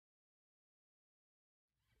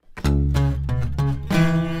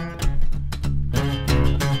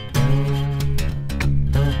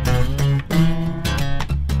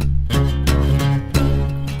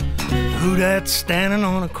that's standing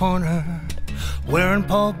on a corner, wearing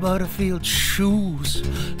Paul Butterfield shoes,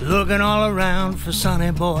 looking all around for Sonny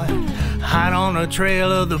Boy, hot on the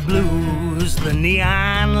trail of the blues. The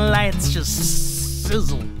neon lights just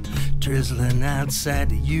sizzle, drizzling outside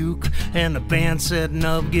the uke, and the band setting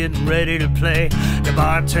up, getting ready to play. The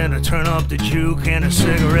bartender turn up the juke, and the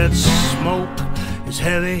cigarette smoke is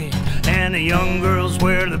heavy, and the young girls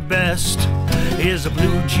wear the best. Here's a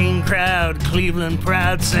blue jean crowd, Cleveland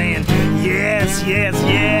proud, saying yes, yes,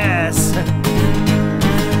 yes.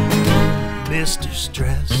 Mr.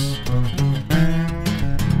 Stress.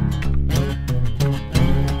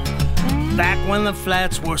 Back when the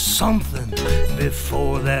flats were something,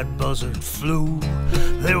 before that buzzard flew,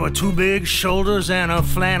 there were two big shoulders and a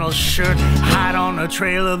flannel shirt, hot on the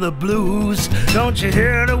trail of the blues. Don't you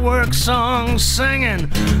hear the work song singing?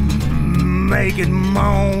 Make it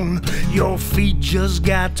moan. Your feet just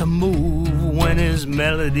got to move when his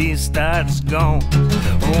melody starts going.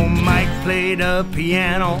 Oh, Mike played a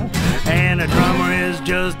piano, and the drummer is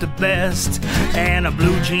just the best, and a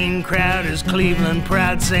blue jean crowd is Cleveland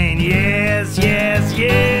proud, saying yes, yes,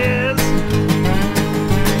 yes.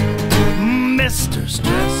 Mr.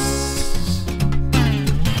 Stress.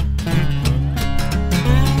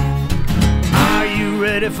 Are you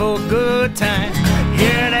ready for a good time?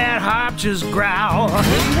 Hear that harp just growl.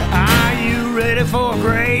 Are you ready for a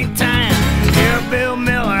great time? Hear Bill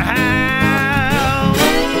Miller howl.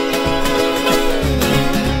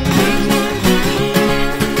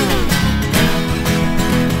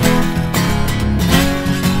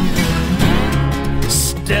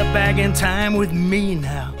 Step back in time with me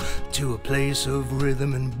now, to a place of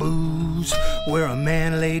rhythm and booze, where a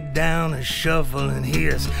man laid down a shovel and he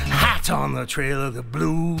is hot on the trail of the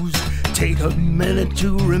blues. Take a minute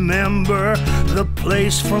to remember the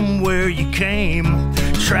place from where you came.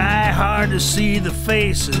 Try hard to see the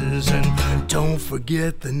faces and don't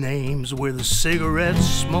forget the names, where the cigarette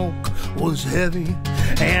smoke was heavy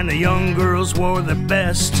and the young girls wore the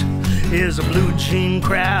best. Here's a blue jean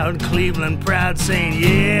crowd, Cleveland proud, saying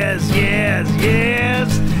yes, yes,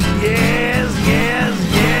 yes, yes, yes,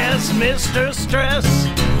 yes, Mr.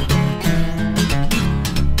 Stress.